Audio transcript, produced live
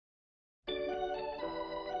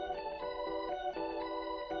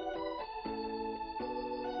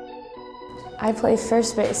I play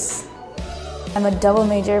first base. I'm a double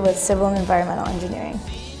major with civil and environmental engineering.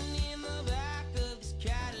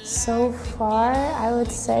 So far, I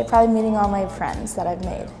would say probably meeting all my friends that I've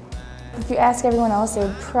made. If you ask everyone else, they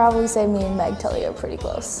would probably say me and Meg Tully are pretty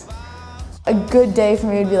close. A good day for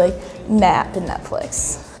me would be like nap and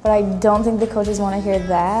Netflix. But I don't think the coaches want to hear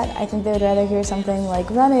that. I think they would rather hear something like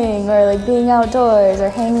running or like being outdoors or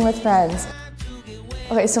hanging with friends.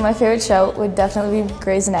 Okay, so my favorite show would definitely be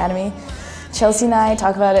Grey's Anatomy. Chelsea and I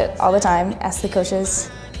talk about it all the time, ask the coaches.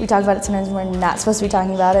 We talk about it sometimes when we're not supposed to be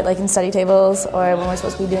talking about it, like in study tables or when we're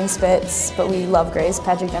supposed to be doing spits, but we love Grey's.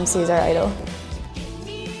 Patrick Dempsey is our idol.